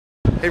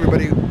Hey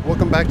everybody,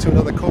 welcome back to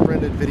another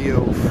co-branded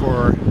video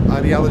for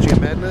Ideology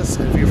and Madness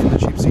and View from the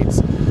Cheap Seats.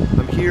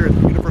 I'm here at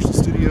Universal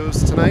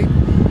Studios tonight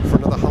for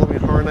another Halloween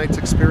Horror Nights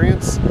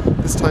experience.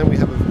 This time we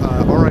have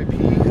a RIP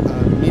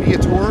media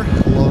tour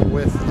along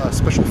with a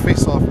special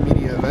face-off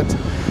media event.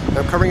 And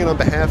I'm covering it on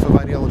behalf of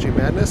Ideology and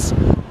Madness.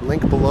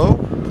 Link below.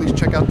 Please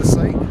check out the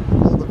site.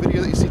 All the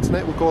video that you see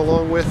tonight will go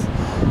along with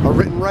a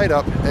written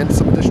write-up and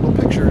some additional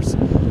pictures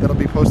that'll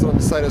be posted on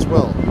the site as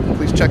well.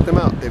 Please check them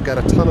out. They've got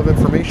a ton of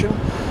information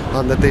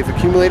that they've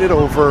accumulated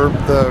over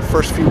the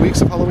first few weeks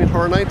of Halloween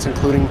Horror Nights,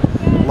 including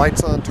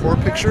lights on tour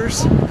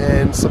pictures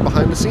and some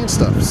behind the scenes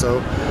stuff. So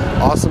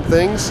awesome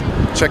things.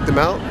 Check them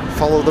out.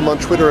 Follow them on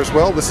Twitter as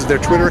well. This is their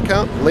Twitter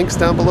account. Links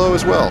down below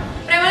as well.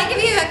 But I want to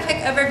give you a quick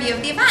overview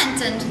of the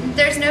event, and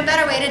there's no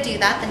better way to do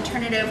that than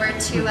turn it over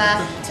to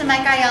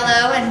Mike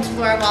Aiello and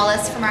Laura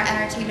Wallace from our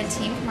entertainment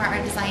team, from our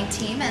art design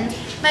team. And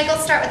Mike will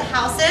start with the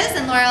houses,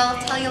 and Laura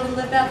will tell you a little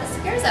bit about the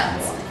scare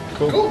zones.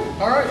 Cool.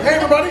 All right. Hey,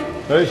 everybody.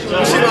 Hey.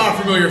 I see a lot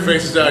of familiar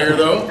faces out here,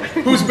 though.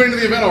 Who's been to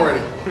the event already?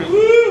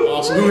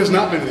 Awesome. Who has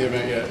not been to the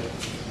event yet?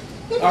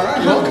 All right.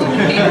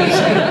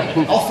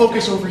 Welcome. I'll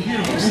focus over here.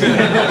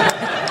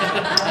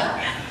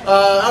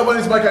 Hi, my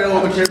name is Mike Aiello.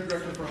 I'm the creative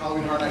director for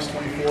Halloween Horror Nights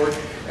 24.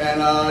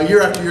 And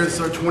year after year, this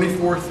is our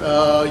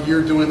 24th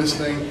year doing this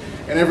thing.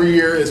 And every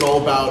year is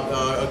all about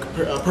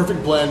a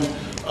perfect blend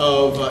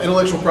of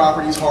intellectual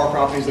properties, horror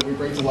properties that we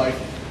bring to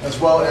life, as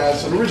well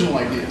as some original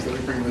ideas that we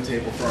bring to the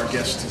table for our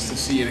guests to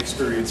see and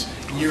experience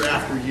year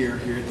after year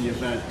here at the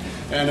event.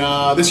 And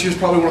this year's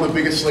probably one of the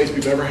biggest slates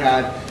we've ever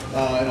had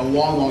in a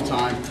long, long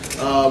time.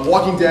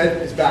 Walking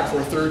Dead is back for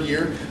a third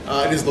year.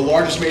 It is the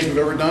largest maze we've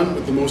ever done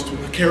with the most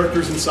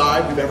characters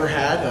inside we've ever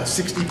had.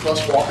 60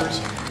 plus walkers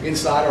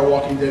inside our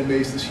Walking Dead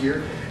maze this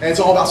year. And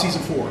it's all about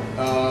season 4.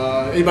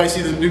 Anybody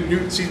see the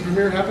new season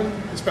premiere happen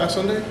this past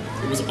Sunday?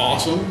 It was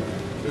awesome.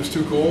 It was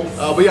too cool.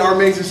 But yeah, our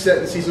maze is set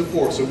in season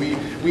 4, so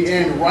we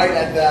end right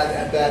at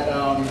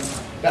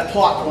that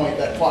plot point,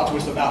 that plot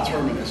twist about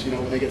Terminus. You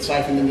know, when they get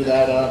siphoned into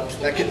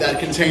that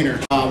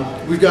container.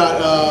 We've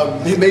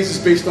got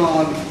mazes based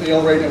on the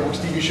LRA Network's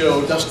TV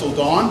show Dusk Till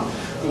Dawn,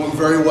 going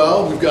very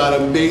well. We've got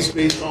a maze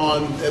based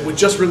on what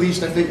just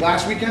released, I think,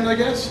 last weekend, I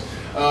guess,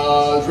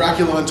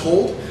 Dracula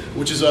Untold,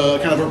 which is a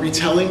kind of a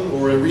retelling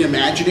or a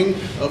reimagining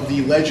of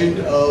the legend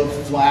of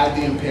Vlad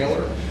the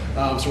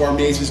Impaler. So our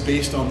maze is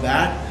based on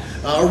that.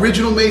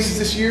 Original mazes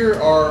this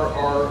year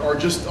are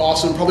just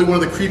awesome. Probably one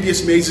of the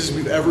creepiest mazes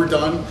we've ever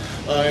done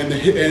in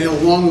a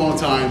long, long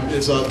time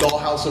is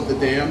Dollhouse of the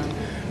Damned.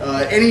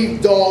 Any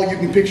doll you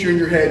can picture in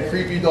your head,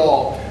 creepy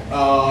doll,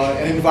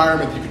 an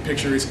environment you can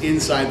picture is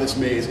inside this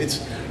maze.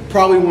 It's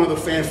probably one of the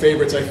fan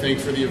favorites, I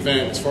think, for the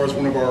event as far as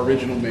one of our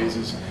original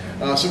mazes.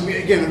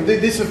 Again,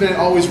 this event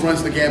always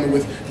runs the gamut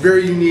with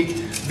very unique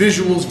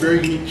visuals,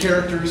 very unique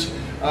characters.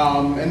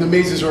 And the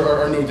mazes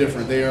are no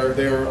different. They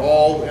are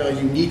all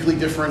uniquely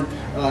different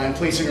and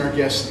placing our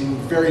guests in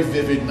very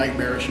vivid,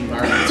 nightmarish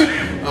environments.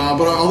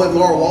 But I'll let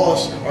Laura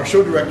Wallace, our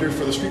show director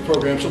for the street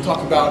program, she'll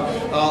talk about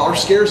our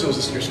scare zones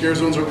this year. Scare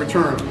zones are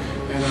returned,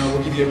 and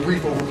we'll give you a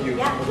brief overview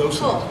of those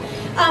cool.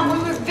 We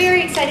were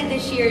very excited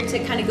this year to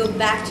kind of go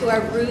back to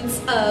our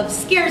roots of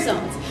scare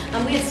zones.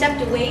 We had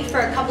stepped away for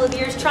a couple of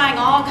years trying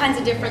all kinds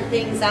of different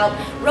things out,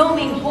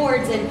 roaming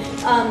hordes, and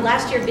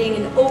last year being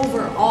an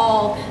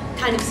overall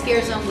kind of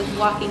scare zone with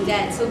Walking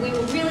Dead. So we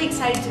were really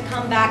excited to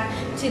come back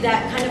to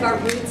that kind of our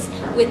roots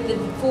with the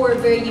 4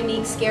 very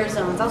unique scare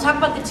zones. I'll talk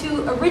about the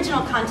 2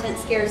 original content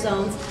scare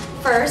zones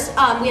first.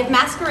 We have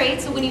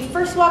Masquerade. So when you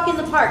first walk in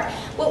the park,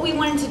 what we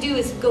wanted to do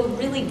is go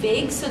really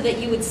big so that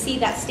you would see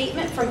that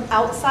statement from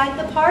outside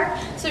the park.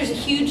 So there's a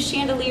huge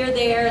chandelier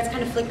there. It's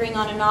kind of flickering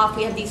on and off.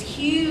 We have these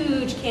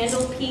huge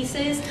candle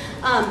pieces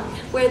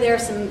where there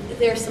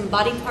are some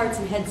body parts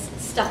and heads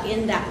stuck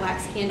in that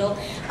wax candle.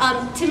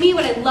 To me,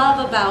 what I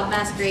love about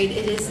Masquerade,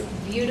 it is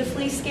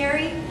beautifully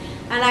scary.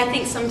 And I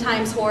think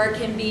sometimes horror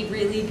can be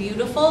really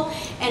beautiful.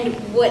 And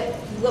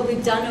what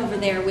we've done over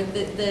there with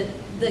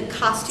the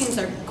costumes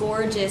are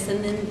gorgeous,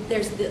 and then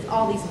there's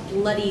all these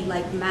bloody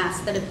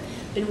masks that have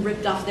been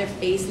ripped off their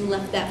face and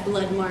left that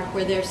blood mark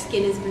where their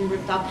skin has been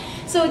ripped off.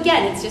 So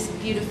again, it's just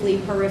beautifully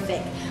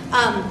horrific.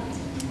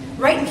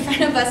 Right in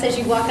front of us, as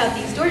you walk out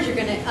these doors, you're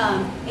going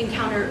to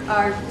encounter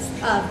our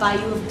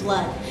Bayou of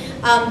Blood.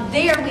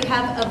 There we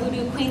have a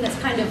voodoo queen that's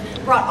kind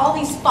of brought all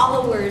these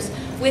followers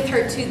with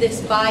her to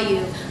this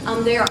bayou.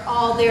 They are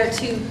all there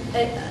to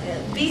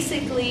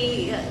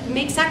basically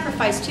make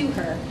sacrifice to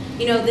her.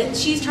 You know, that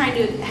she's trying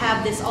to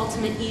have this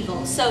ultimate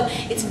evil. So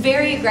it's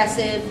very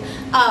aggressive,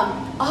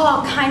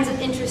 all kinds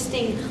of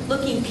interesting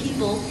looking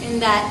people in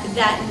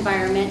that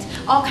environment,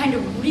 all kind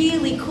of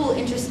really cool,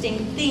 interesting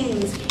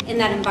things in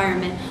that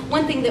environment.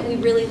 One thing that we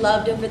really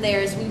loved over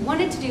there is we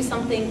wanted to do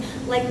something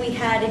like we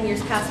had in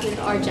years past with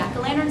our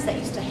jack-o'-lanterns that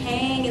used to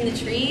hang in the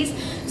trees.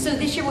 So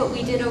this year what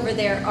we did over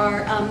there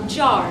are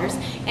jars,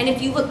 and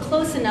if you look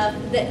close enough,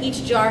 that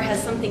each jar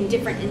has something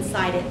different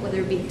inside it,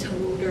 whether it be a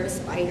toad or a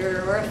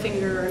spider or a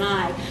finger or an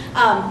eye.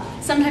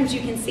 Sometimes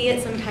you can see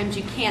it, sometimes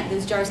you can't.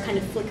 Those jars kind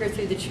of flicker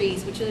through the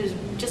trees, which is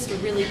just a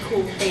really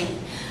cool thing.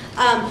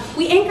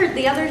 We anchored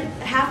the other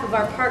half of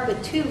our park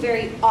with two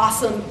very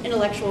awesome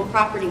intellectual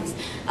properties.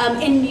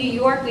 In New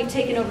York, we've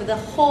taken over the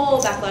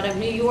whole backlot of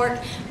New York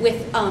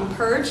with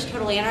Purge,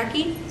 Total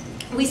Anarchy.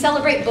 We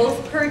celebrate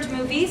both Purge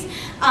movies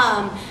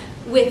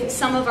with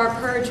some of our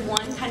Purge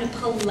 1 kind of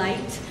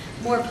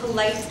more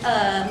polite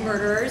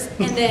murderers,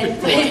 and then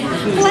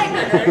polite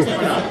murderers,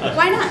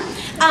 why not?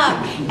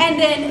 And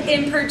then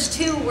in Purge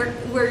 2,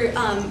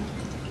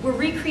 we're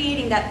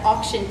recreating that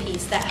auction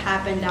piece that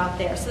happened out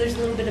there. So there's a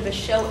little bit of a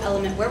show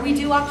element where we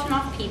do auction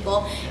off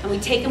people, and we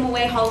take them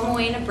away, haul them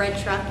away in a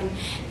bread truck, and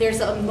there's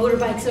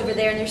motorbikes over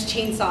there, and there's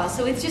chainsaws.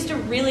 So it's just a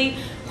really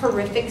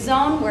horrific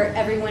zone where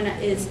everyone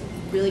is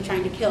really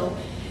trying to kill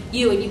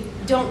you, and you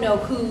don't know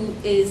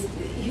who's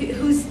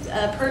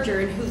a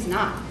purger and who's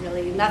not,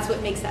 really, and that's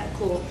what makes that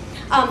cool.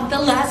 The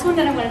last one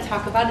that I want to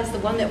talk about is the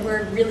one that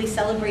we're really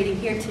celebrating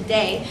here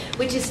today,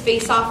 which is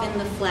Face Off in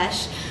the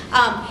Flesh.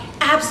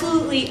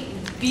 Absolutely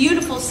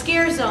beautiful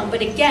scare zone,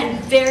 but again,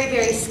 very,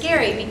 very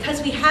scary,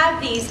 because we have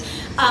these,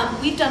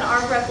 we've done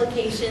art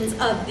replications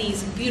of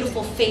these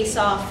beautiful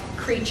face-off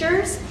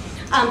creatures,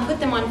 put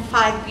them on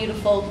 5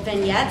 beautiful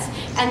vignettes,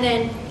 and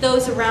then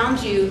those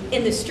around you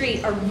in the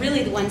street are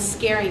really the ones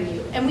scaring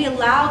you. And we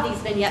allow these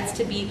vignettes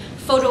to be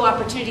photo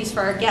opportunities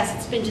for our guests.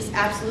 It's been just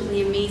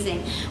absolutely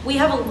amazing. We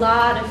have a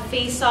lot of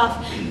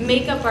face-off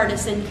makeup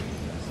artists and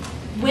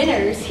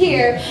winners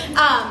here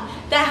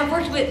that have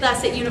worked with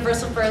us at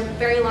Universal for a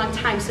very long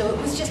time. So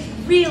it was just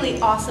really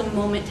awesome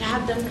moment to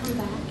have them come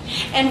back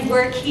and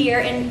work here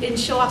and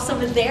show off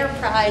some of their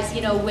prize,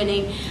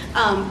 winning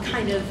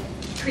kind of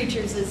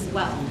creatures as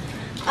well.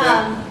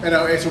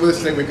 So with us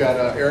today, we've got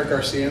Eric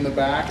Garcia in the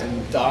back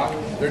and Doc.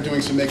 They're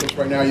doing some makeups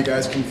right now. You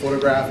guys can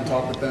photograph and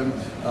talk with them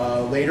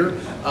later.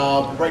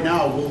 Right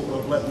now,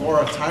 we'll let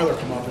Laura Tyler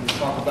come up and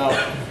talk about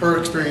her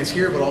experience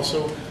here, but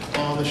also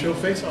on the show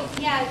Face Off.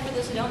 Yeah, for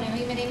those who don't know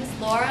me, my name is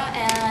Laura,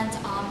 and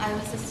I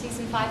was a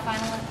season 5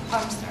 finalist.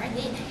 I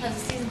was a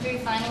season 3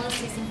 finalist,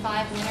 season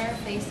 5 winner,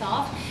 Face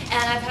Off,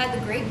 and I've had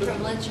the great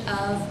privilege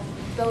of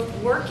both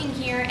working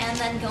here and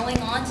then going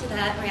on to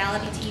that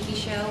reality TV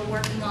show,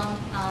 working on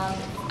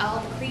all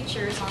the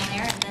creatures on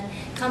there, and then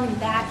coming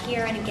back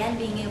here and again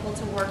being able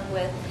to work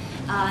with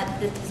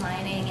the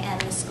designing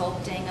and the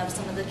sculpting of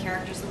some of the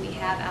characters that we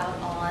have out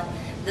on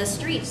the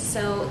streets.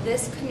 So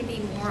this couldn't be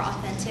more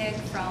authentic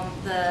from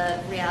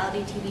the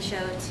reality TV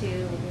show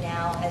to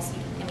now,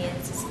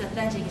 it's as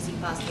authentic as you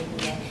possibly can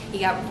get.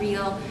 You got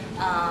real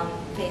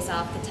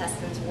face-off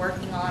contestants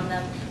working on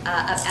them,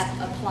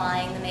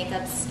 applying the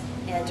makeups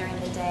during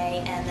the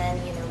day, and then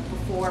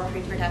before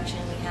pre-production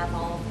we have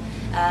all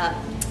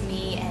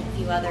me and a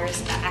few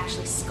others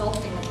actually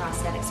sculpting the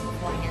prosthetics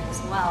beforehand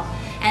as well.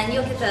 And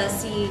you'll get to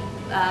see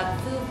a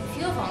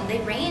few of them. They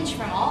range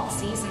from all the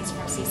seasons,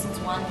 from seasons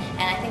 1,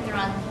 and I think they're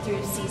on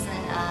through season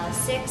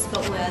 6,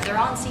 but they're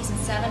on season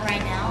 7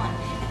 right now, and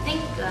I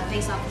think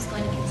Face Off is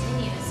going to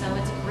continue. So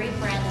it's a great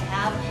brand to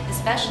have,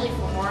 especially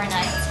for horror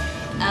nights.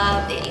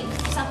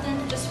 Something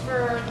just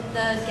for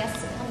the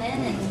guests to come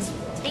in and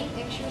take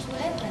pictures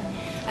with,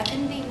 and I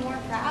couldn't be more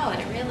proud,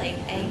 really.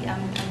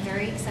 I'm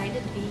very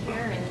excited to be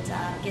here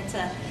and get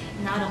to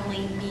not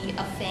only be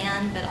a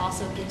fan, but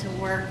also get to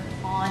work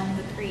on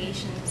the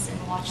creations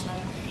and watch them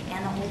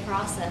and the whole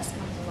process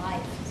come to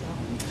life.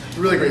 So.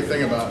 The really great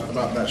thing about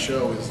that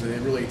show is that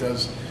it really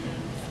does,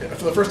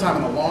 for the first time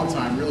in a long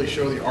time, really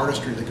show the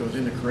artistry that goes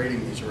into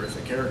creating these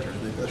horrific characters.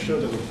 And the show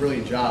does a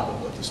brilliant job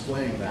of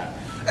displaying that.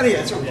 And yeah,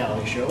 it's a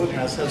reality show. It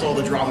has all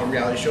the drama of a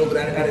reality show, but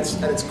at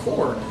its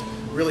core,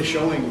 really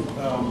showing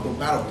the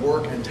amount of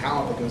work and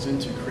talent that goes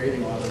into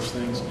creating a lot of those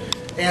things.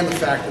 And the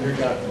fact that we've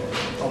got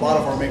a lot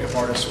of our makeup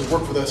artists who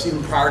worked with us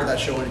even prior to that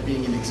show and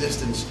being in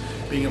existence,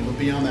 being able to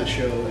be on that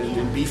show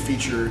and be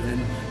featured,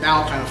 and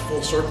now kind of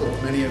full circle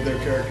with many of their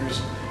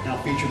characters now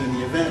featured in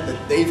the event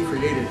that they've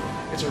created.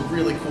 It's a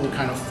really cool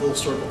kind of full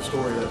circle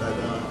story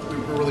that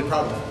we're really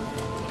proud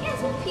of. Yeah,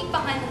 it's a peek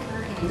behind the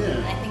curtain. Yeah.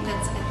 And I think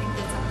that's something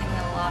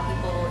that a lot of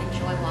people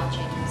enjoy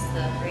watching, is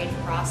the creative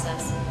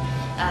process.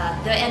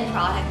 The end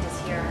product is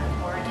here on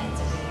Horror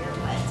Nights every year,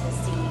 but to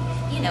see,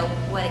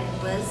 what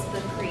was the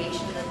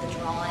creation of the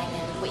drawing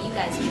and what you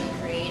guys do in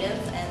creative,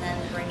 and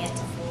then bring it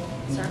to full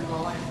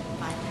circle and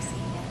finally see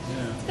it.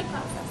 Yeah. It's a good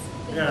process.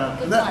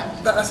 Yeah, and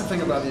that's the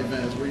thing about the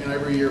event is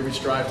every year we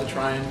strive to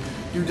try and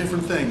do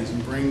different things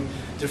and bring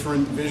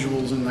different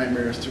visuals and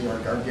nightmares to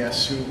our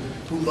guests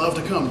who love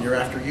to come year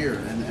after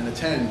year and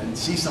attend and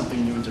see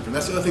something new and different.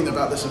 That's the other thing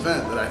about this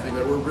event that I think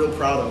that we're real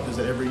proud of, is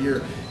that every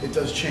year it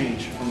does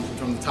change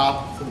from the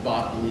top to the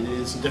bottom. I mean, it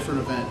is a different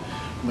event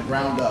from the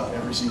ground up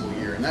every single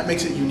year, and that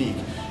makes it unique.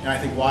 And I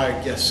think why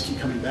guests keep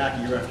coming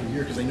back year after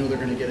year, because they know they're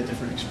going to get a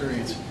different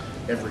experience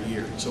every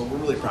year. So we're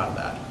really proud of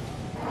that.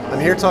 I'm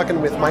here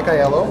talking with Mike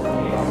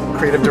Aiello,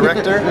 creative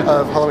director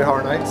of Halloween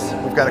Horror Nights.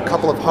 We've got a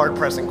couple of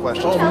hard-pressing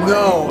questions. Oh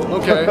no!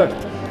 Okay.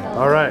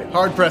 All right.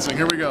 Hard pressing.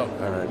 Here we go.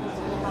 All right.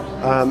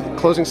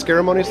 Closing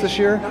ceremonies this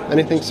year?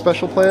 Anything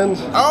special planned?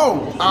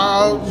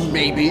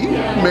 Maybe.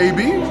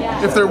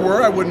 If there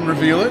were, I wouldn't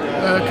reveal it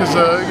because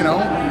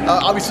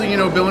obviously,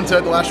 Bill and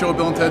Ted. The last show of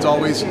Bill and Ted's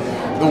always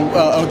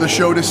the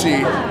show to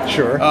see.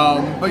 Sure.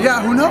 But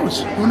yeah, who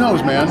knows? Who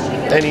knows, man?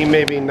 Any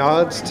maybe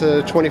nods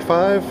to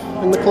 25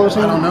 in the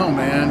closing? I don't know,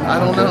 man. I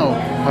don't know.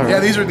 All right. Yeah,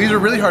 these are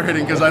really hard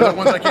hitting because I know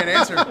ones I can't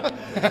answer.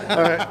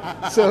 All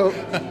right. So,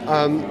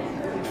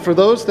 for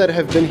those that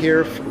have been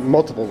here for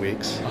multiple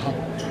weeks.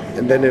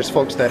 And then there's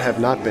folks that have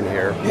not been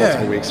here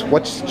multiple weeks.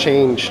 What's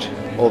changed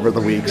over the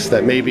weeks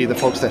that maybe the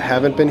folks that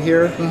haven't been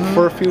here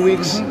for a few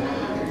weeks,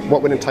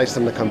 what would entice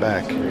them to come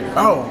back?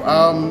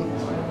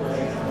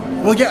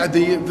 Well, yeah,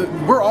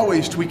 we're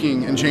always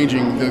tweaking and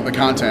changing the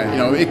content.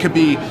 It could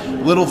be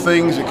little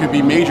things, it could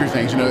be major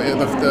things.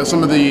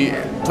 Some of the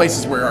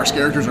places where our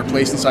characters are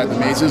placed inside the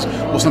mazes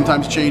will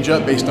sometimes change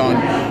up based on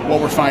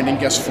what we're finding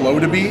guest flow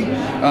to be.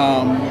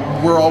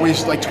 We're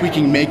always like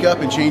tweaking makeup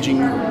and changing,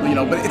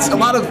 but it's a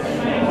lot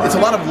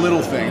of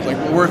little things. Like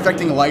we're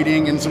affecting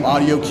lighting and some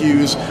audio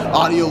cues,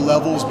 audio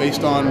levels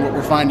based on what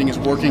we're finding is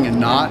working and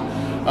not.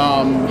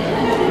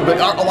 But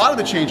a lot of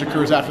the change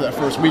occurs after that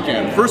first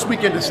weekend. First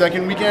weekend to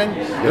second weekend,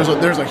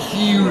 there's a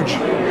huge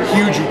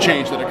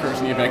change that occurs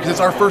in the event because it's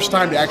our first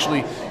time to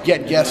actually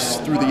get guests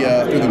through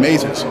the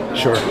mazes.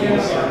 Sure.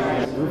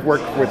 We've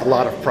worked with a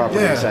lot of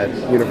properties at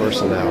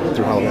Universal now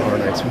through Halloween Horror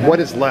Nights. What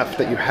is left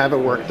that you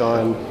haven't worked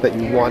on that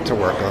you want to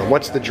work on?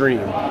 What's the dream?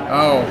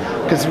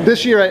 Because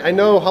this year I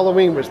know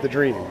Halloween was the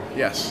dream.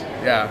 Yes.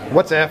 Yeah.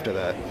 What's after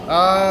that?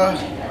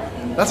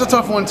 That's a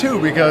tough one too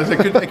because it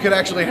could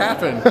actually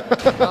happen.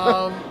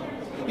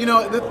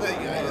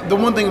 The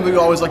one thing we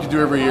always like to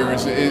do every year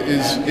is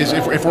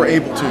if we're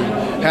able to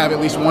have at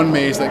least one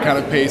maze that kind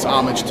of pays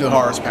homage to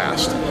horror's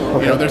past.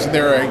 Okay.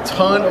 There are a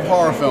ton of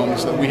horror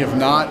films that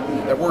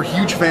we're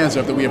huge fans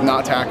of that we have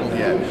not tackled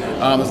yet.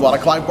 There's a lot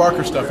of Clive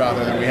Barker stuff out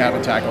there that we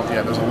haven't tackled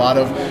yet. There's a lot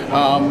of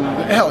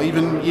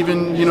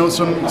even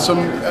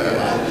some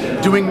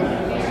doing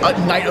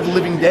a Night of the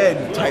Living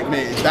Dead type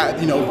maze, that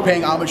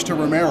paying homage to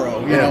Romero.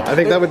 I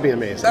think that would be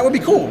amazing. That would be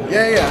cool.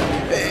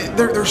 Yeah.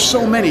 There's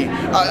so many.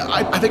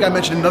 I think I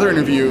mentioned in another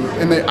interview,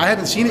 and I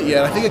haven't seen it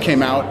yet. I think it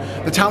came out.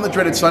 The Town That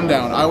Dreaded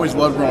Sundown. I always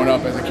loved growing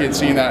up as a kid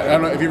seeing that. I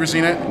don't know. Have you ever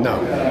seen it? No.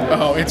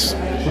 Oh, it's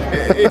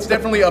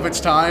definitely of its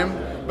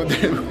time. But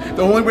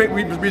the only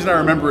reason I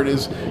remember it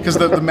is because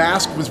the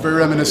mask was very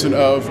reminiscent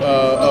of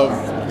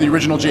the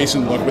original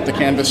Jason look with the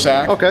canvas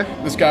sack. Okay.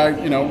 This guy,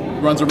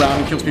 runs around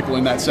and kills people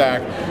in that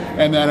sack,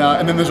 and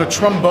then there's a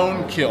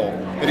trombone kill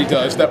that he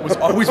does. That was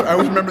always I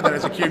always remember that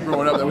as a kid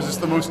growing up. That was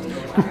just the most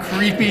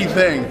creepy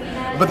thing.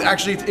 But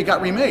actually, it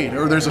got remade,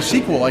 or there's a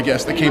sequel, I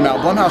guess, that came out.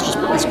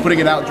 Blumhouse is putting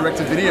it out direct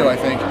to video, I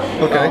think,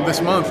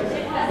 this month.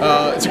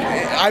 I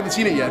haven't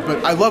seen it yet,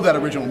 but I love that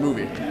original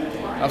movie.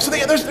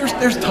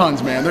 There's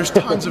tons, man. There's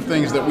tons of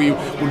things that we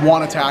would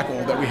want to tackle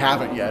that we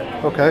haven't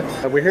yet. Okay.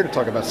 We're here to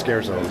talk about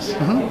scare zones.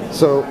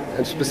 So,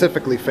 and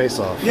specifically Face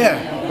Off. Yeah.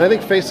 And I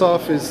think Face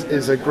Off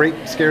is a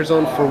great scare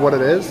zone for what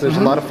it is. There's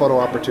a lot of photo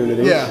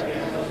opportunities. Yeah.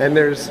 And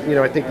there's,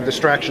 I think the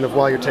distraction of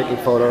while you're taking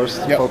photos,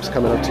 folks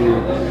coming up to you.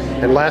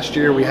 And last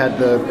year we had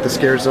the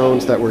scare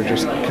zones that were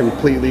just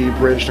completely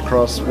bridged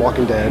across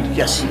Walking Dead.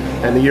 Yes.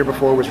 And the year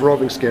before was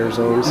roving scare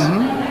zones.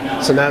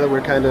 So now that we're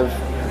kind of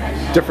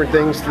different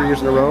things 3 years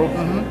in a row,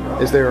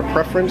 is there a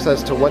preference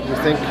as to what you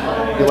think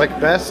you like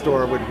best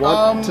or would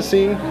want to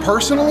see?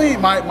 Personally,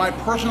 my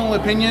personal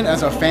opinion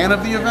as a fan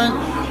of the event,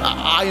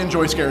 I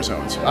enjoy scare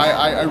zones.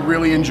 I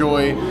really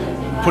enjoy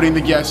putting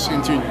the guests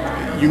into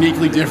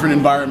uniquely different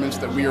environments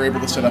that we are able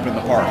to set up in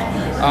the park.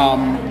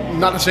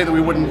 Not to say that we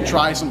wouldn't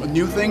try some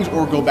new things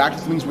or go back to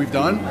things we've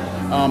done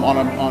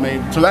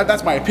so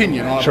that's my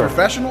opinion. On a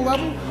professional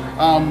level,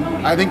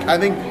 I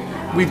think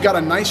we've got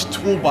a nice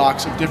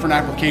toolbox of different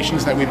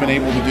applications that we've been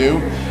able to do.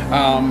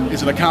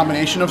 Is it a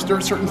combination of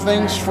certain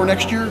things for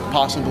next year?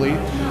 Possibly.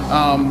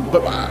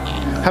 But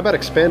how about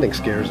expanding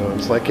scare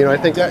zones? Like, I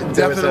think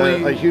there was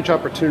a huge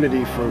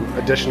opportunity for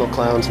additional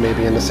clowns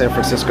maybe in the San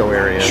Francisco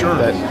area. Sure.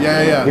 That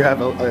you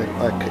have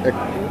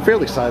a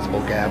fairly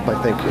sizable gap,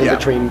 I think, in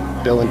between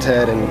Bill and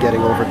Ted and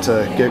getting over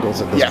to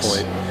Giggles at this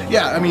point.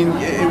 Yeah, I mean,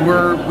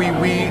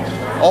 we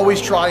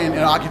always try and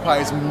occupy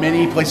as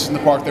many places in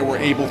the park that we're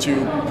able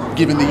to,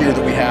 given the year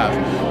that we have.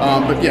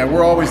 But yeah,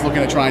 we're always looking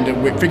at trying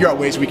to figure out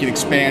ways we can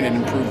expand and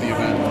improve the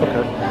event.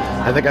 Okay.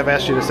 I think I've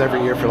asked you this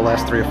every year for the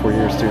last 3 or 4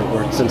 years too,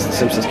 or since The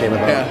Simpsons came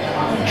about.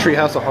 Yeah.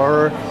 Treehouse of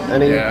Horror,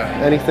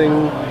 anything?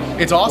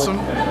 It's awesome.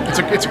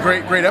 It's a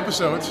great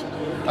episode.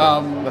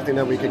 Nothing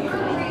that we could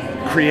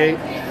create.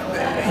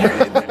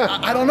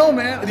 I don't know,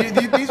 man.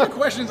 These are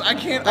questions I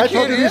can't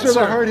answer. These are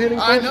the hard-hitting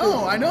questions.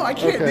 I know. I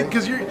can't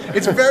because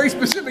it's very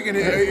specific. And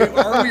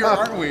are we or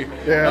aren't we?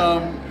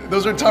 Yeah.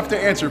 Those are tough to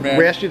answer, man.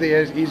 We asked you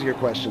the easier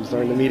questions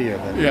during the media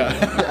event.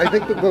 Yeah. I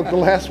think the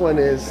last one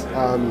is,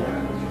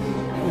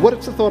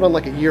 what's the thought on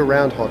like a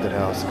year-round haunted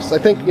house? Because I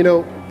think,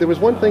 there was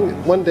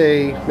one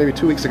day, maybe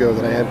 2 weeks ago,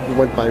 that I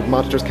went by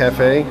Monsters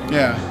Cafe.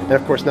 Yeah. And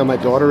of course now my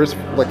daughter is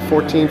like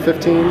 14,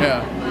 15.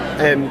 Yeah.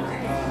 And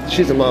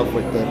she's in love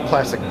with the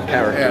classic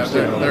characters.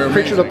 Yeah, they're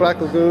Creature of the amazing.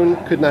 Black Lagoon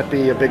could not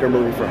be a bigger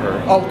movie for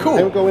her. Oh, cool.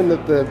 They would go in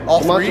the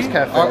All Monsters three?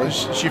 Cafe. Oh,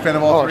 is she a fan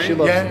of all three? She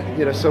loves,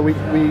 Yeah. so we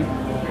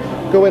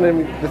go in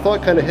and the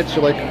thought kind of hits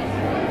you like,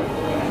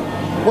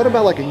 what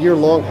about like a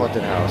year-long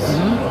haunted house?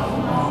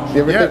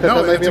 You ever think that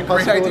might it's be a a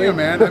great possibility? idea,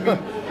 man. I mean,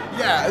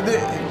 yeah.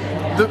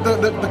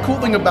 The cool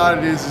thing about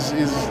it is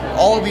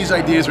all of these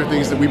ideas are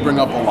things that we bring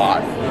up a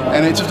lot,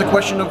 and it's just a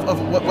question of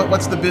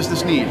what's the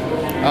business need.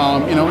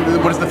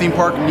 What does the theme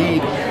park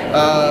need,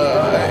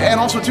 and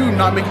also too,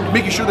 not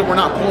making sure that we're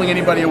not pulling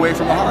anybody away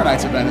from the Horror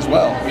Nights event as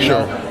well. You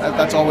know,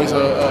 that's always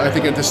I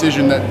think a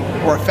decision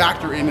or a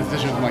factor in a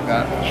decision like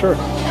that. Sure.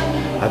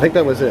 I think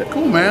that was it.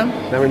 Cool, man.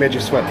 Now we made you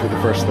sweat through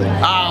the first thing.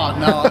 Ah,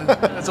 no,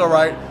 that's all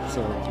right.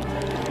 So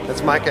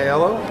that's Mike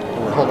Aiello,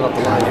 and we're holding up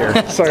the line here.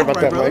 Sorry about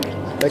All right, that, brother. Mike.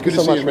 Thank you Good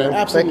so to see much, you, man.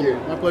 Absolutely.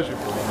 Thank you. My pleasure.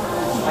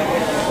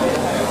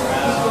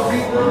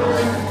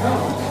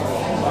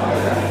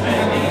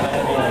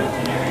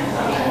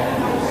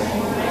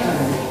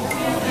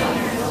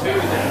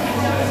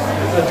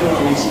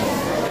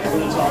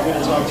 I'm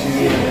gonna talk to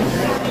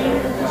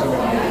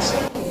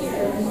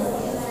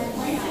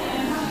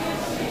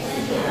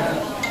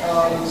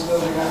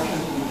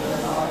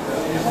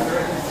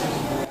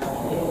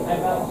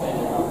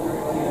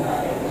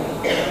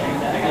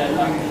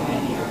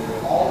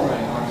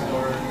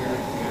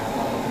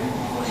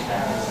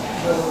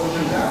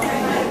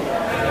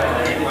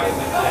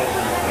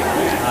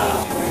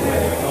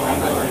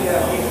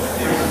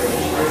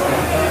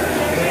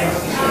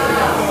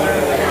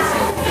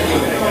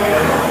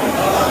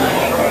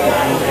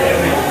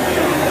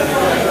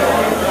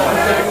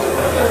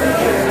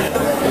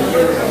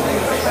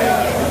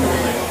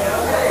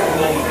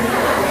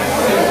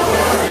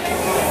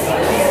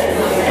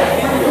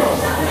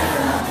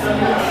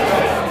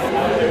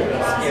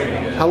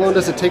How long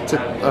does it take to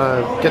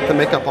get the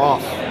makeup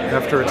off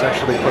after it's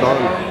actually put on?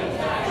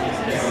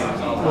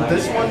 Well,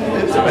 this one,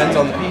 it depends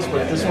on the piece,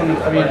 but this one,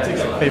 I mean, it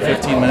takes maybe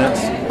 15 minutes.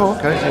 Oh,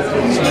 okay. It's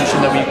a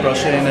solution that we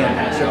brush in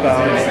and strip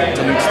out and it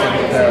dilutes the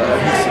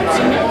adhesive.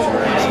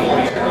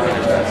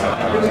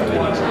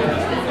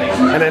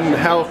 And then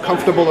how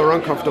comfortable or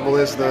uncomfortable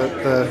is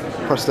the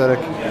prosthetic?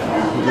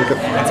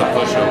 It's a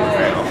pushover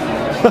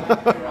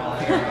now.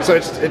 So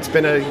it's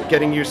been a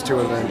getting used to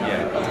event.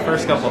 Yeah, the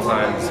first couple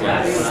times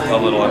it's a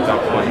little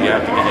uncomfortable. You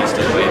have to get used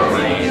to the way it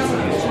breathes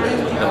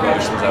and the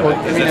motions of Well, it.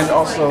 'Cause I mean, and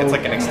also it's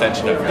like an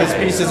extension of this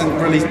piece isn't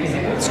really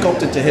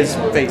sculpted to his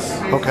face.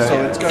 Okay. So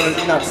it's gonna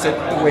not sit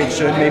the way it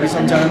should maybe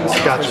sometimes.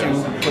 Gotcha. Especially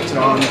when he puts it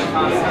on. So,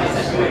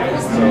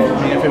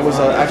 I mean, if it was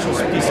an actual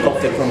piece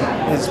sculpted from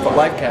his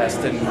life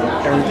cast, then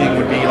everything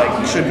would be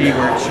like, should be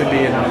where it should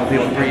be, and he'll be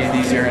able to breathe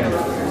easier and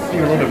be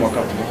a little bit more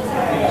comfortable.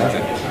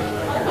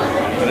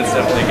 But it's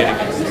definitely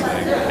getting used to.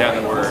 Now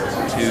that we're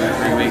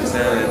 2-3 weeks in,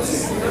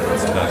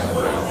 it's tough.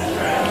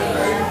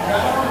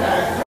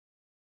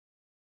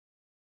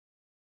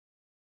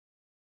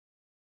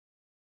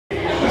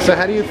 So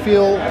how do you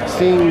feel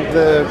seeing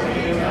the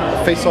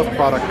face-off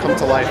product come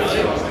to life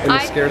in the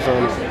scare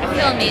zone? I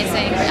feel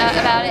amazing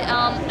about it.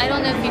 I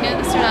don't know if you know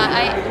this or not.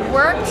 I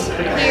worked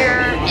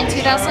here in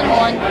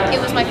 2001. It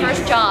was my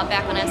first job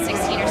back when I was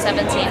 16 or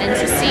 17, and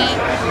to see,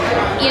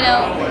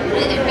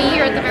 be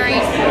here at the very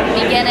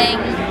beginning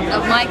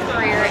of my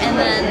career, and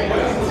then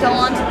go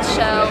on to the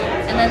show,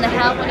 and then to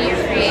have one of your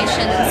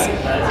creations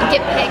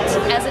get picked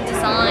as a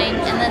design,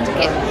 and then to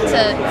get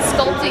to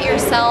sculpt it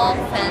yourself,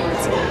 and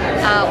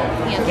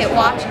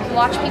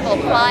watch people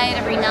apply it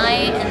every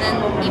night, and then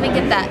even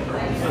get that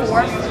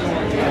fourth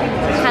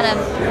kind of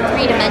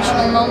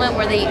three-dimensional moment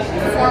where the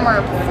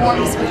performer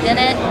performs within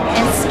it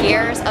and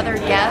scares other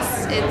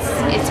guests.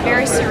 It's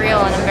very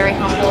surreal, and I'm very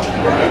humbled.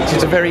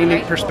 It's a very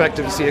unique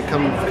perspective to see it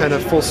come kind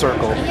of full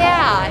circle.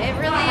 Yeah, it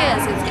really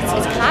is.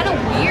 It's kind of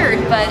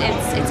weird, but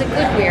it's a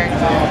good weird.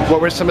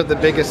 What were some of the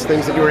biggest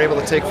things that you were able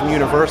to take from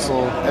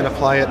Universal and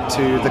apply it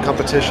to the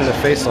competition at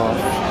Face Off?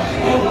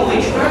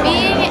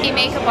 Being a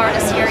makeup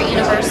artist here at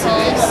Universal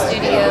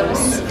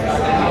Studios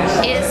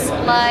is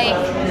like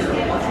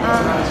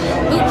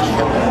boot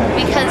camp,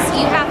 because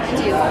you have to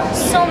do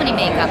so many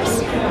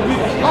makeups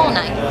all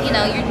night.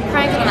 You're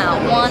cranking them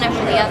out one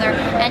after the other,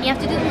 and you have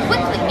to do them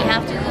quickly. You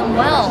have to do them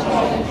well,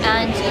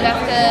 and you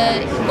have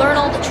to learn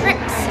all the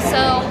tricks.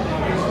 So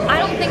I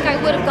don't think I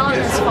would have gone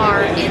this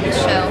far in the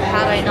show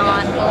had I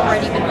not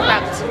already been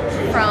prepped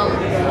from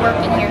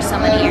working here so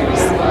many years.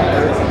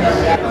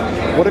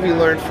 What have you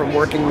learned from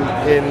working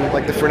in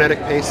like the frenetic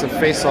pace of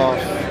Face Off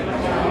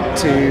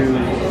to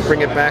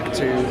bring it back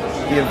to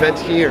the event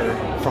here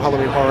for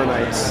Halloween Horror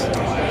Nights?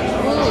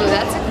 Ooh,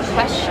 that's a good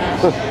question.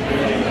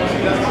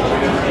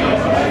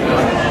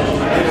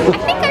 I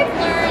think I've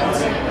learned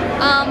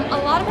a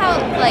lot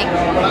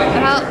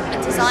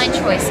about design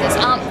choices.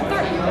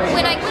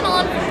 When I went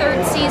on for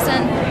third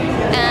season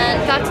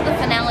and got to the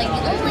finale, the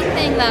only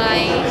thing that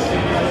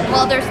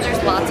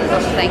there's lots of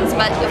other things,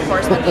 but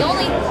the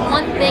only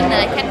one thing that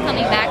I kept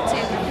coming back to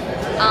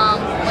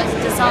was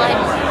design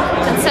work.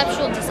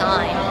 conceptual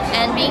design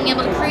and being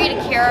able to create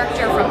a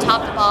character from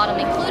top to bottom,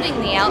 including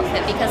the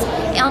outfit, because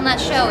on that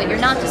show you're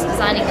not just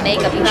designing the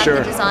makeup, you have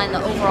to design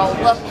the overall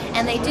look,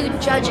 and they do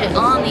judge it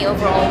on the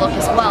overall look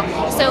as well.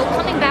 So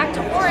coming back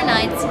to Horror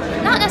Nights,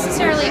 not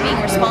necessarily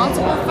being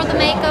responsible for the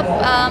makeup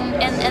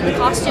and the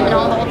costume and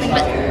all the whole thing,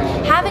 but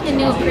having a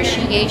new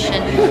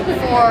appreciation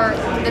for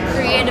the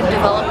creative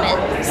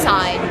development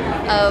side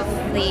of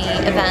the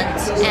event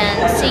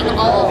and seeing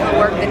all of the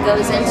work that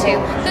goes into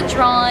the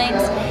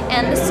drawings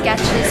and the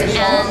sketches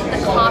and the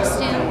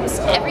costumes,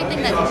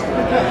 everything that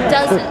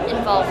doesn't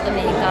involve the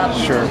makeup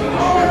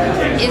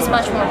is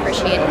much more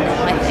appreciated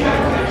now, I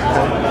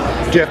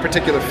think. Do you have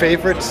particular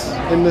favorites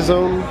in the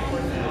zone?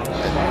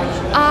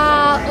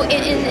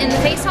 In the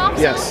face-off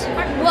zone? Yes.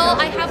 Well,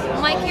 I have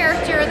my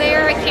character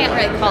there. I can't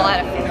really call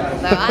that a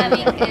favorite, though. I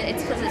mean,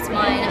 it's because it's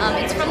mine.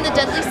 It's from the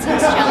Deadly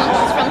Sins Challenge.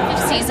 It's from the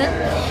 5th season.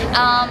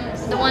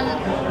 The one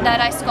that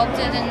I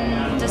sculpted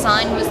and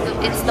designed was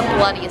it's the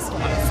bloodiest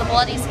one. It's the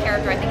bloodiest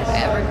character I think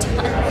I've ever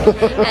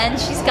done. And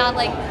she's got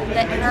like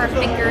her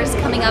fingers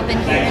coming up in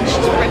here, and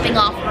she's ripping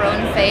off her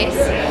own face.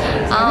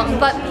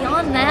 But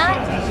beyond that,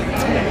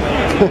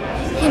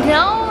 you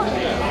know.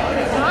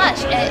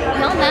 Gosh,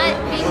 beyond that,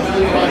 being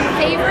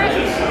favorite,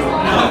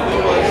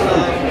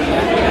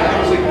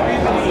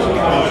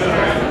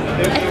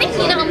 I think,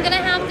 you know, I'm going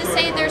to have to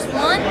say there's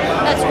one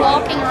that's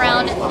walking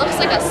around, it looks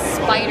like a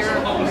spider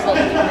bolt.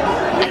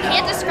 I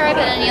can't describe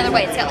it any other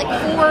way. It's got like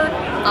 4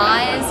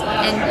 eyes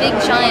and big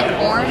giant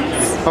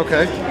horns.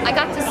 Okay. I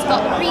got to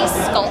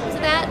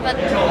re-sculpt that, but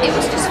it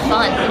was just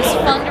fun. It was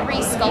fun to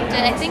re-sculpt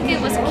it. I think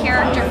it was a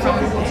character from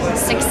the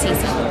 6th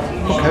season.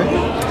 Okay.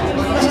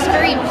 Just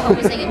very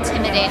imposing,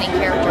 intimidating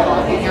character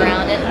walking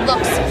around. It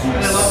looks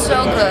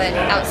so good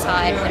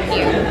outside when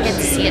you get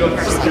to see it in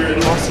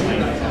person. Awesome.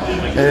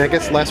 And I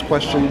guess last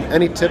question: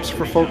 any tips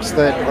for folks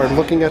that are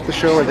looking at the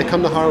show, or they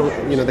come to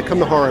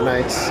Horror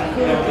Nights?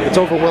 It's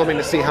overwhelming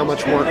to see how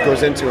much work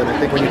goes into it. I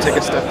think when you take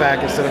a step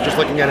back instead of just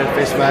looking at it at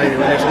face value,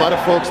 and there's a lot of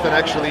folks that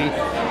actually,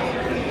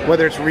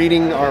 whether it's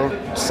reading our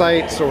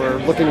sites or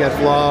looking at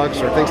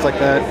vlogs or things like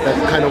that, that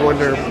kind of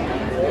wonder,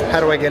 how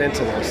do I get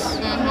into this?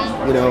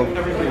 You know,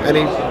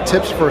 any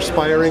tips for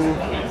aspiring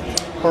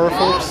horror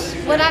folks?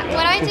 What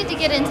I did to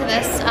get into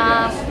this,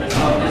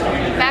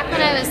 back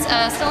when I was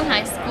still in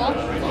high school,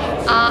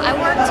 I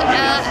worked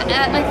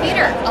at my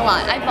theater a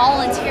lot. I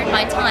volunteered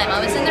my time.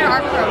 I was in their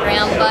art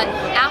program, but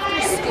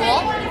after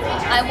school,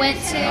 I went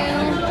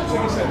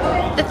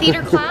to the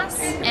theater class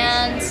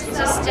and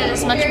just did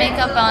as much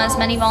makeup on as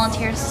many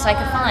volunteers as I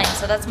could find.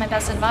 So that's my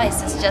best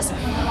advice, is just,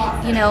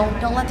 you know,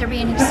 don't let there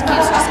be an excuse.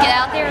 Just get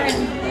out there and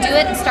do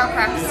it and start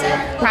practicing.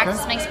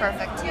 Practice makes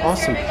perfect.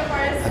 Awesome.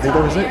 I think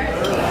that was it.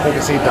 You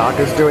can see Doc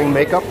is doing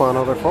makeup on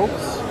other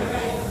folks.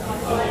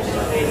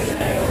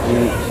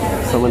 And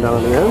someone down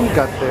on the end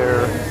got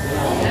their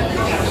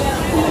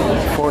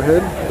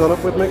forehead done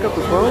up with makeup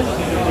as well.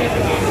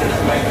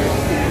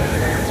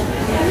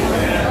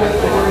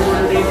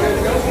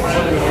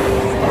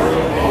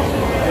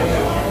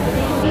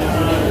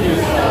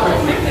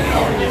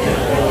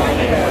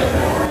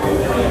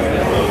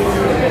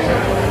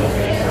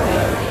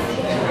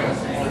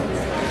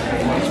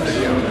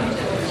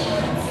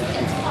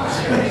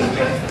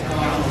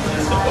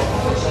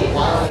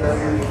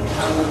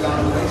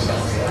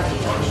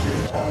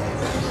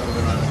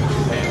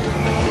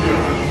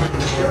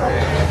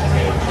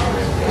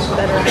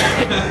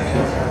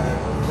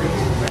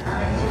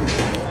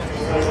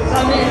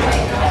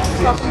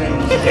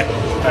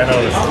 I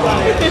noticed.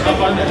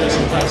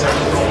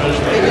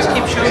 They just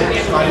keep showing me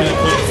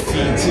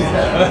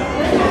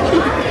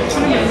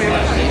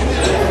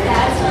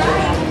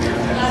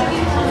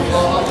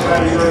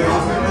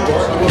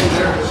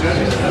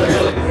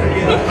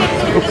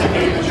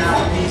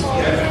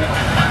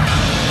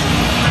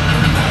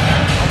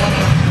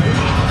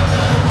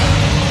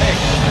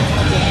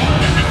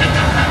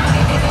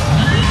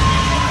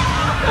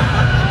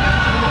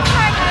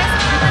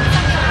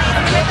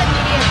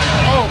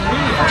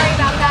Sorry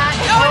about that.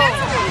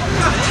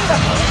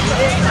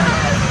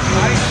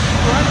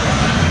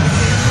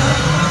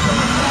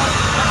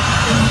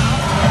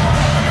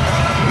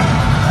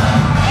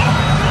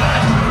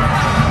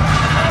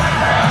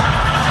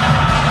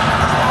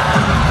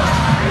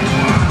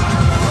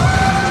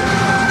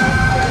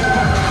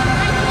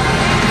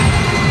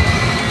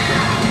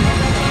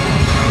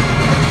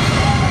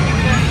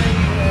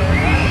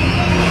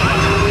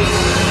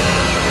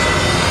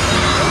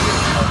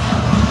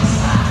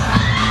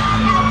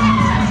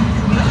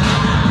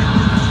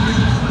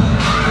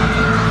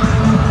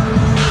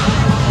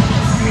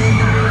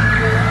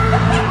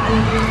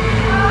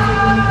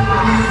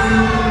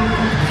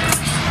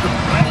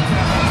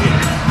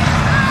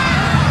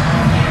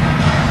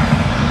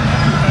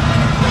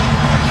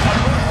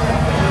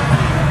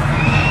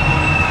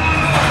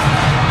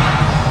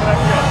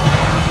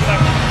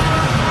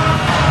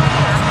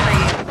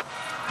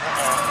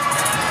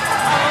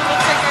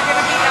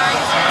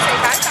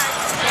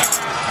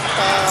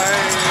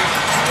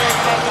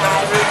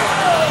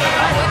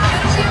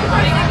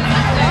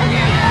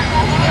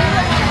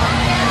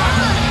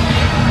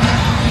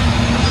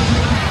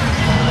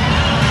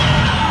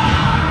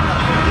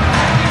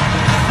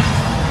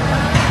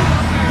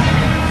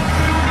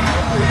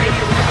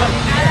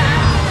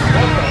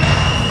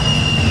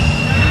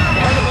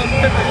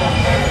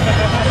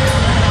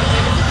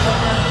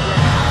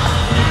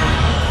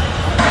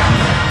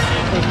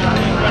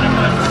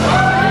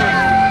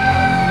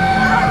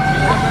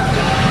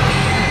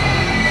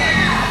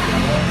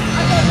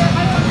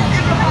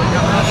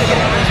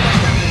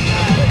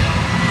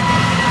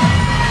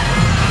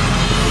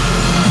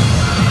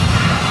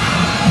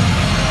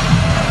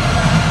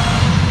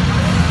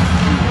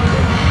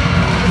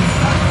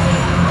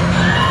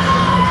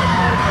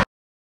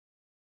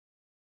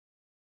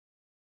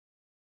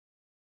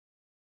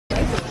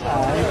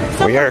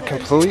 We are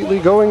completely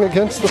going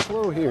against the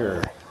flow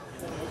here.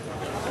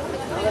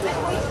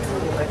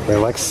 They're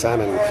like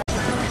salmon.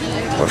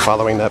 We're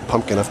following that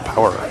pumpkin of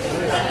power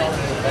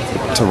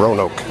to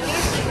Roanoke.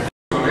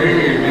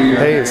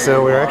 Hey,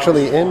 so we're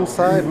actually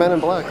inside Men in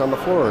Black on the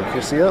floor. If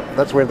you see up,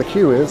 that's where the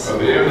queue is.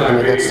 And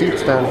you got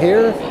seats down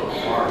here,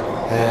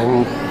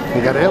 and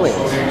you got aliens.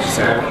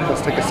 So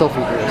let's take a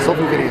selfie here,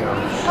 selfie video.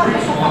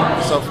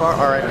 So far,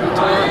 RIP tour,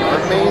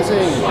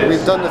 amazing.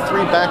 We've done the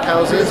 3 back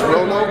houses,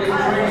 Roanoke,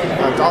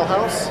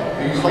 Dollhouse,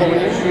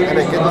 Halloween, and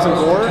then Giddens and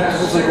Gore.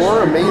 Giddens and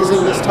Gore,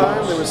 amazing this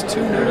time. There was 2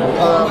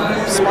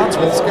 spots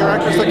with scare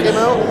actors that came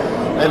out.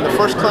 And the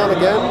first clown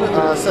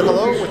again said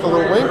hello with a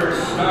little wink.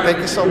 Thank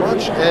you so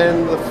much.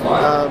 And the,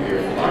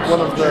 one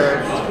of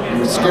the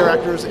scare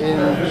actors in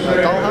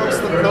Dollhouse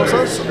that knows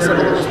us said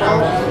hello as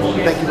well.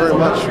 Thank you very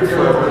much for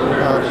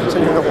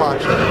continuing to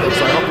watch everything.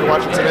 So I hope you're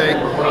watching today.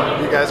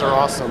 You guys are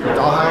awesome.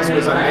 Dollhouse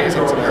was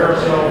amazing today.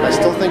 I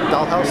still think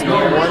Dollhouse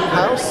 #1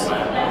 house,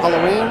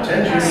 Halloween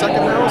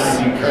 2nd house,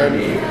 and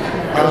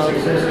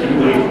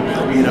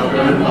you know,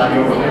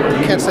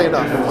 you can't say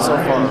enough so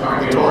far.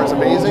 The tour is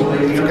amazing.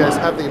 If you guys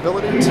have the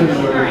ability to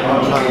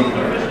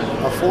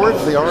afford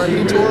the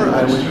RIP tour,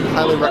 I would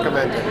highly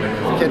recommend it.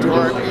 If you can't do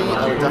RIP,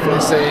 I would definitely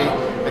say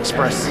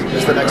Express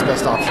is the next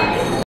best option.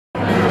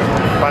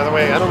 By the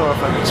way, I don't know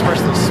if I've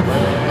expressed this,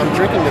 but I'm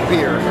drinking the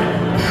beer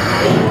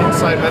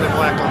inside Men in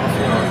Black on the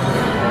floor.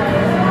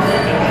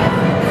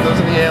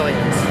 Those are the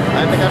aliens.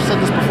 I think I've said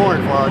this before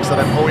in vlogs that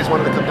I've always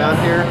wanted to come down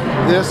here.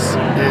 This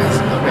is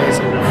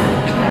amazing.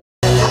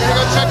 We're gonna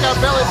go check out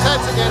Bill and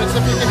Ted's again and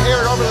see if you can hear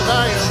it over the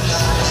volume.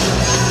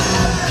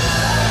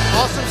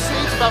 Awesome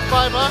seats, about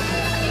 5 up.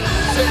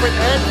 Sit with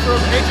Ed from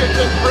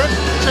HHN Crypt.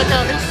 Check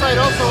out his site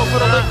also, I'll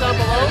put a link down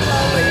below.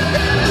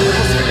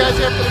 We'll see you guys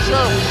after the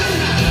show.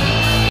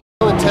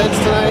 Bill and Ted's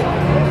tonight.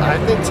 I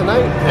think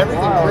tonight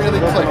everything really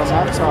clicked.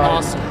 It's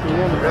awesome.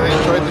 Really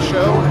enjoyed the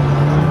show.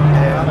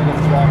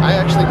 I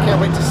actually can't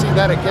wait to see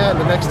that again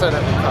the next time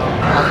that we come.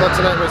 I thought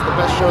tonight was the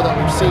best show that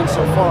we've seen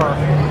so far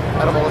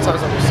out of all the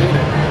times that we've seen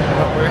it.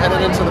 We're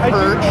headed into the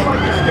Purge,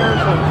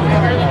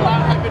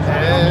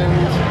 and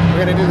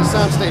we're going to do the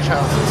soundstage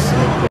houses.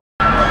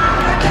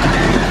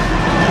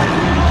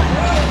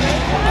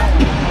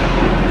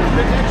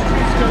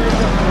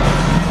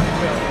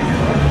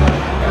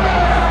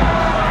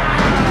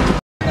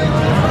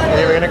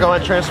 Okay, we're going to go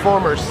on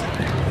Transformers.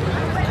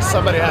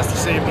 Somebody has to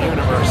save the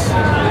universe.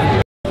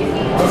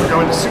 We're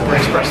going to Super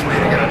Expressway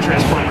to get on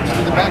Transformers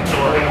through the back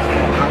door.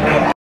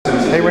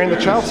 Hey, we're in the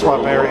child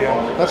swap area.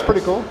 That's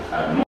pretty cool.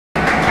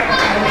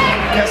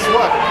 Guess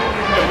what?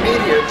 The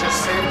meteor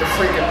just saved the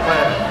freaking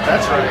planet.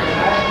 That's right.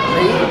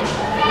 Me,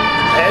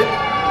 Ed,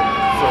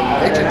 from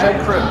HHN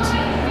Crypt.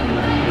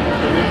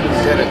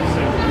 Did it.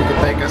 You can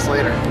thank us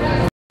later.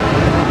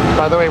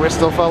 By the way, we're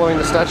still following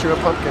the statue of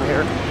Pumpkin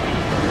here.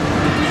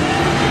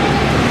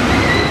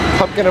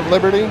 Pumpkin of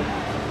Liberty.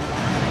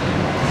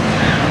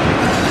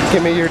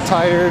 Give me your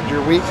tired,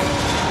 your weak,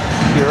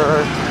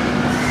 your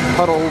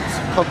huddled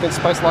pumpkin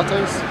spice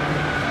lattes.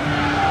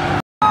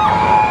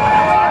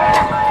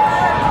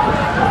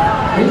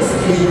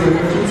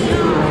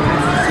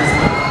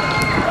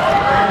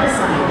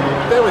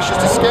 There was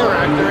just a scare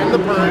actor in the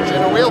Purge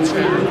in a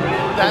wheelchair.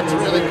 That's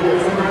really cool.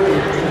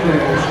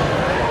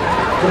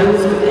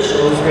 Those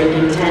officials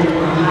rated 10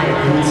 or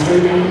higher must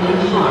remain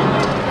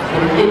unharmed,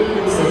 and any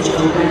usage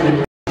of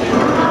weapons.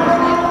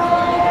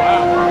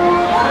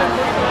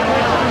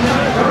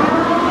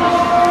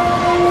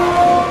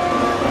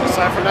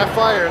 Aside from that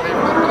fire, they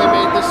literally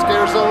made this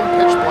scare zone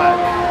pitch black.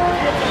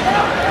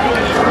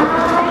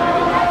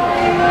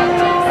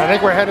 I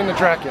think we're heading to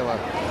Dracula.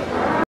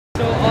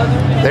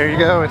 There you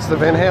go, it's the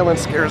Van Halen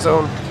scare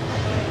zone.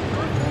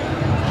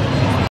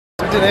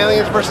 We did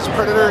Aliens vs.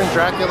 Predator and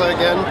Dracula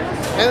again.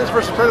 Aliens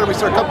vs. Predator, we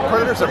saw a couple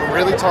predators that were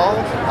really tall.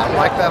 I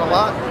like that a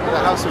lot. The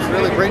house was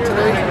really great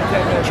today.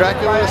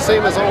 Dracula,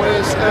 same as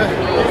always.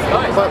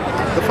 But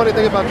the funny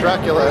thing about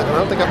Dracula, and I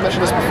don't think I've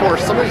mentioned this before,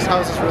 some of these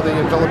houses really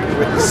envelop you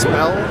with the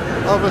smell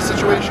of a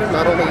situation,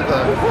 not only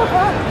the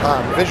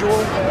visual.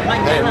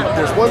 And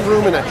there's one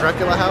room in that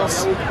Dracula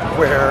house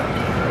where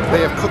they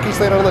have cookies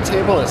laid on the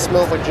table and it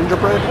smells like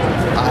gingerbread.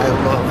 I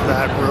love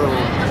that room.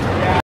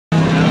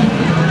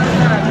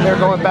 They're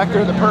going back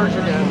through the Purge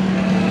again.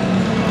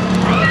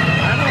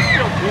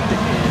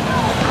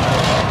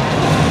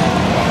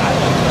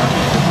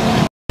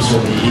 These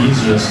are the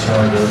easiest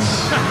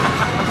targets.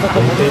 They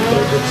think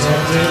they're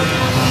protected.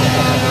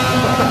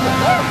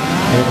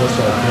 Give us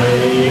a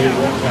brave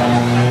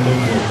kind of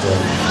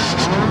victim.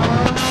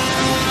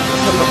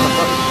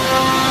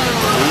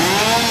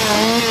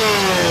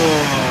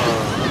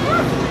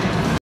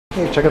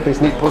 Hey, check out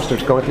these neat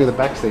posters going through the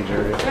backstage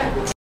area.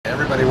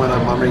 Everybody went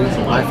on Mummy,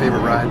 my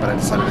favorite ride, but I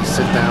decided to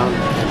sit down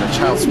in the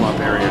child swap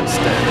area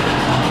instead.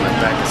 My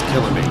back is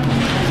killing me.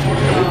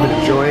 And we've been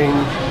enjoying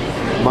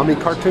Mummy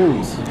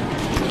cartoons.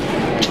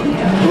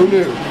 Who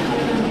knew?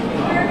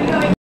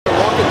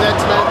 Walking Dead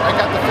tonight, I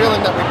got the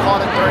feeling that we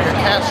caught it during a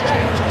cast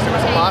change because there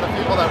was a lot of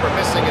people that were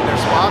missing in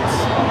their spots.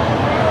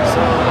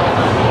 So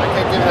I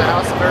can't giving the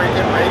house a very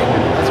good rating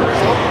as a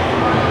result.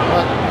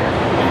 But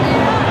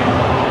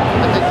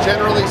I think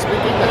generally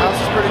speaking, the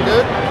house is pretty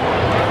good.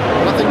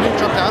 Nothing new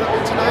jumped out at me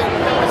tonight. It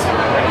was,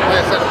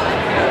 like I said,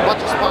 a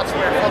bunch of spots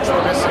where folks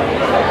were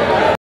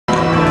missing.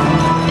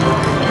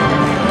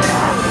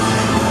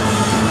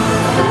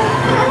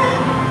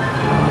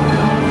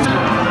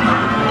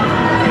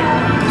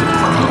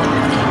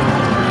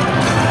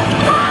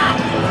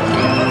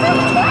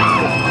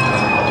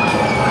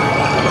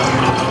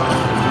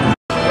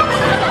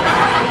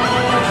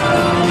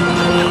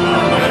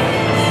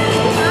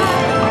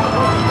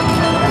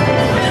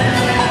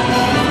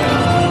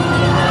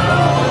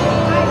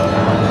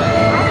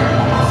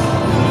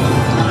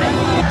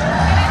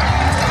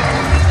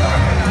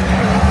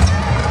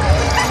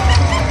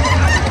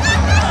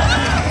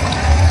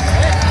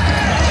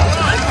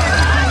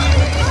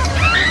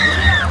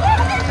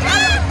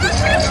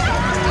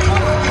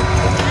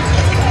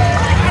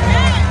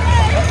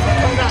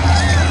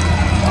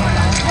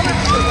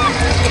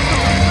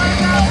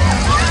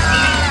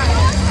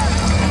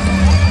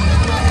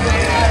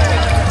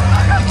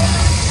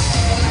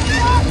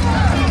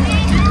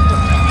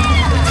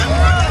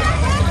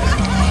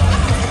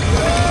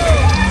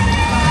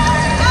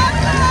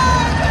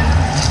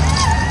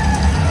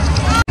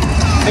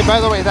 Hey, by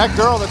the way, that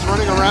girl that's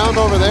running around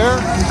over there,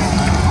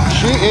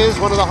 she is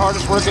one of the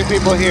hardest working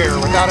people here,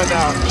 without a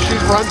doubt. She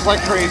runs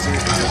like crazy.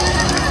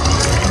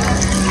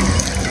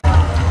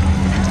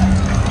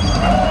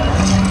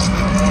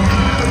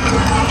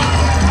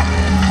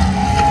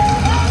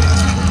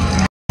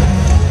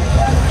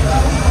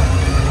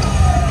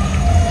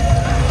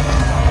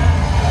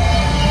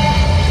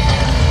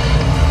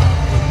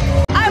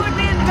 I would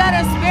be in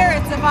better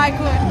spirits if I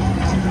could,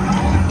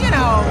 you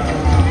know,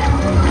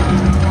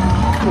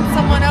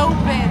 someone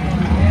open,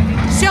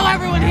 show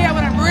everyone here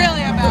what I'm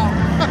really about.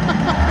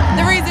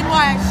 The reason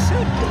why I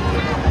should be.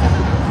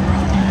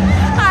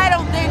 I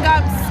don't think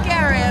I'm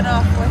scary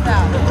enough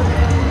without it.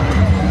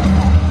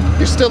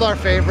 You're still our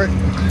favorite.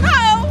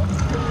 No!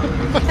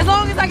 As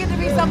long as I get to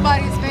be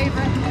somebody's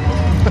favorite.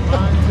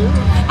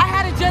 I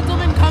had a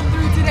gentleman come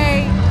through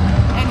today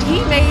and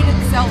he made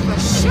himself a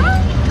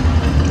shirt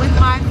with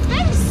my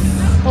face.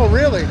 Oh,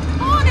 really?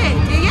 On it.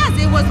 Yes,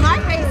 it was my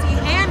face. He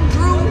hand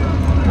drew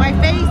my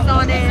face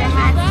on it. It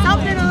had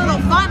something a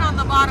little fun on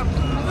the bottom.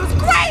 It was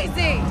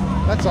crazy.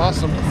 That's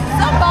awesome.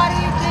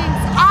 Somebody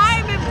thinks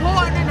I'm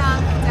important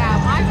enough to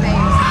have my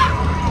face.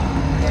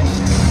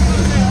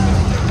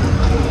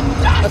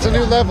 That's a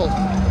new level.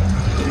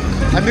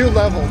 A new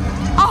level.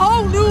 A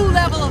whole new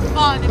level of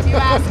fun, if you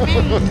ask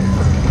me.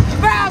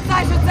 Perhaps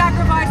I should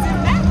sacrifice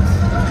him next.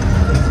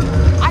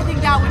 I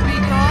think that would be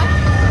good.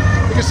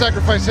 You can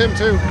sacrifice him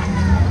too.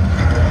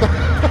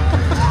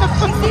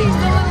 He seems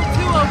a little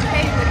too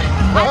okay with it.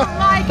 I don't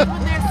like it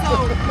when they're so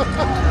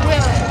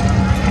willing.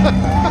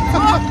 It's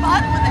more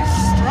fun when they're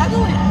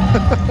struggling.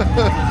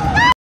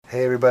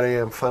 Hey everybody,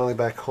 I'm finally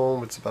back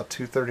home. It's about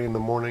 2:30 in the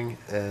morning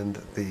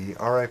and the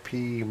RIP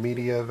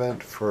media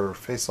event for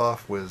Face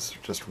Off was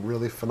just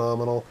really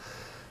phenomenal.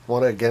 I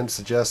want to again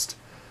suggest,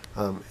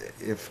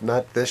 if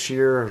not this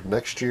year,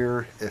 next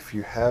year, if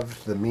you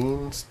have the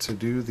means to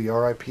do the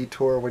RIP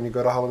tour when you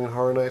go to Halloween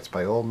Horror Nights,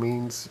 by all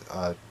means,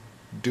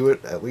 do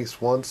it at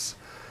least once.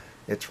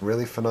 It's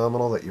really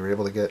phenomenal that you're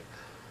able to get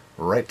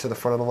right to the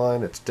front of the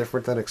line. It's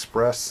different than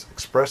Express.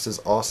 Express is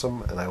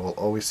awesome, and I will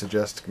always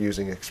suggest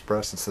using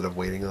Express instead of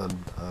waiting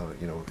on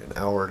you know, an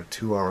hour to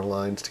 2 hour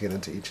lines to get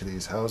into each of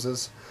these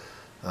houses.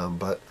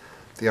 But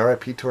the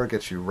RIP tour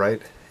gets you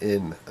right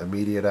in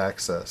immediate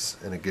access,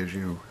 and it gives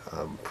you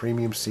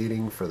premium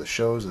seating for the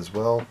shows as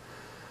well.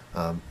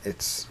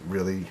 It's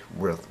really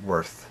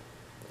worth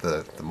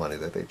the money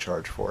that they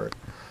charge for it.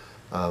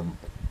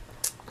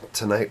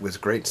 Tonight was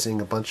great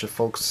seeing a bunch of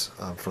folks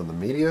from the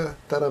media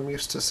that I'm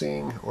used to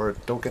seeing or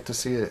don't get to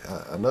see it,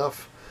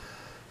 enough,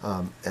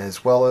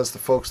 as well as the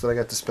folks that I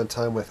got to spend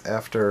time with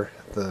after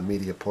the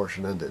media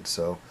portion ended.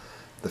 So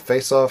the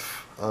Face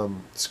Off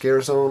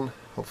Scare Zone,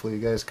 hopefully you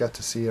guys got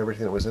to see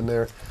everything that was in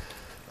there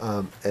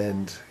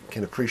and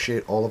can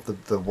appreciate all of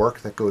the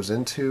work that goes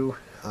into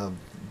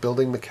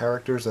building the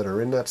characters that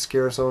are in that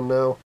Scare Zone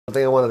now. One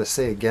thing I wanted to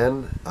say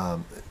again,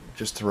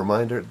 just a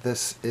reminder,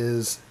 this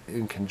is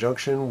in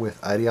conjunction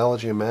with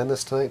Ideology of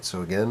Madness tonight,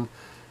 so again,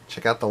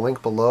 check out the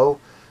link below,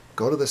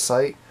 go to the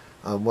site.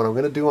 What I'm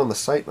going to do on the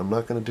site, I'm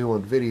not going to do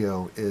on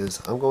video,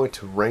 is I'm going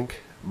to rank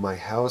my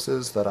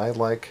houses that I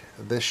like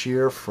this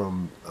year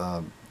from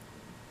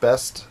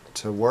best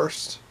to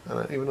worst,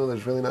 and even though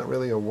there's really not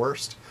really a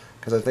worst,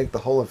 because I think the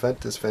whole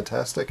event is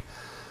fantastic,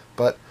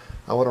 but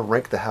I want to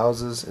rank the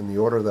houses in the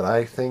order that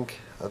I think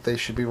they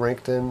should be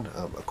ranked in,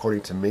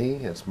 according to me.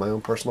 It's my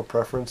own personal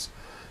preference,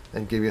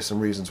 and give you some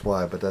reasons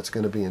why, but that's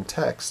going to be in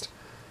text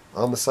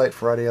on the site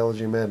for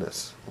Ideology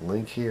Madness.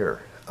 Link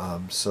here.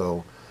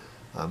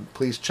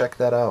 Please check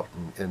that out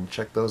and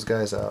check those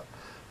guys out.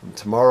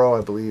 Tomorrow,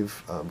 I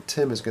believe,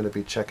 Tim is going to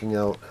be checking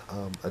out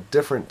a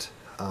different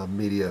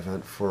media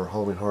event for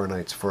Halloween Horror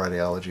Nights for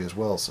Ideology as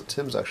well. So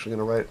Tim's actually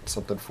going to write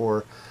something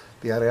for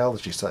the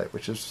Ideology site,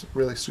 which is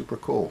really super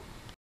cool.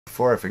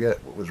 Before I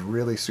forget, what was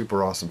really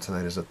super awesome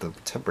tonight is that the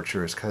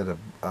temperature is kind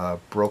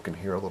of broken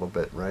here a little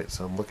bit, right?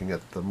 So I'm looking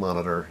at the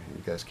monitor.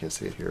 You guys can't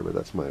see it here, but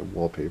that's my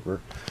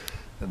wallpaper.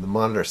 And the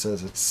monitor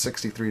says it's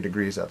 63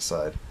 degrees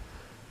outside.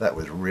 That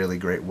was really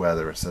great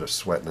weather instead of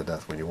sweating to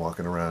death when you're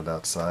walking around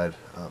outside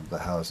the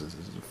houses.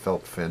 It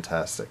felt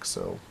fantastic.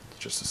 So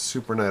just a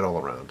super night all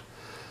around.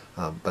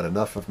 But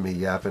enough of me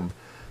yapping.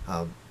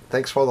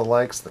 Thanks for all the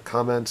likes, the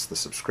comments, the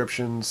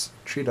subscriptions.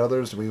 Treat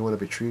others the way you want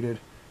to be treated.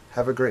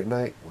 Have a great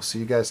night. We'll see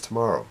you guys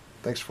tomorrow.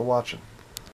 Thanks for watching.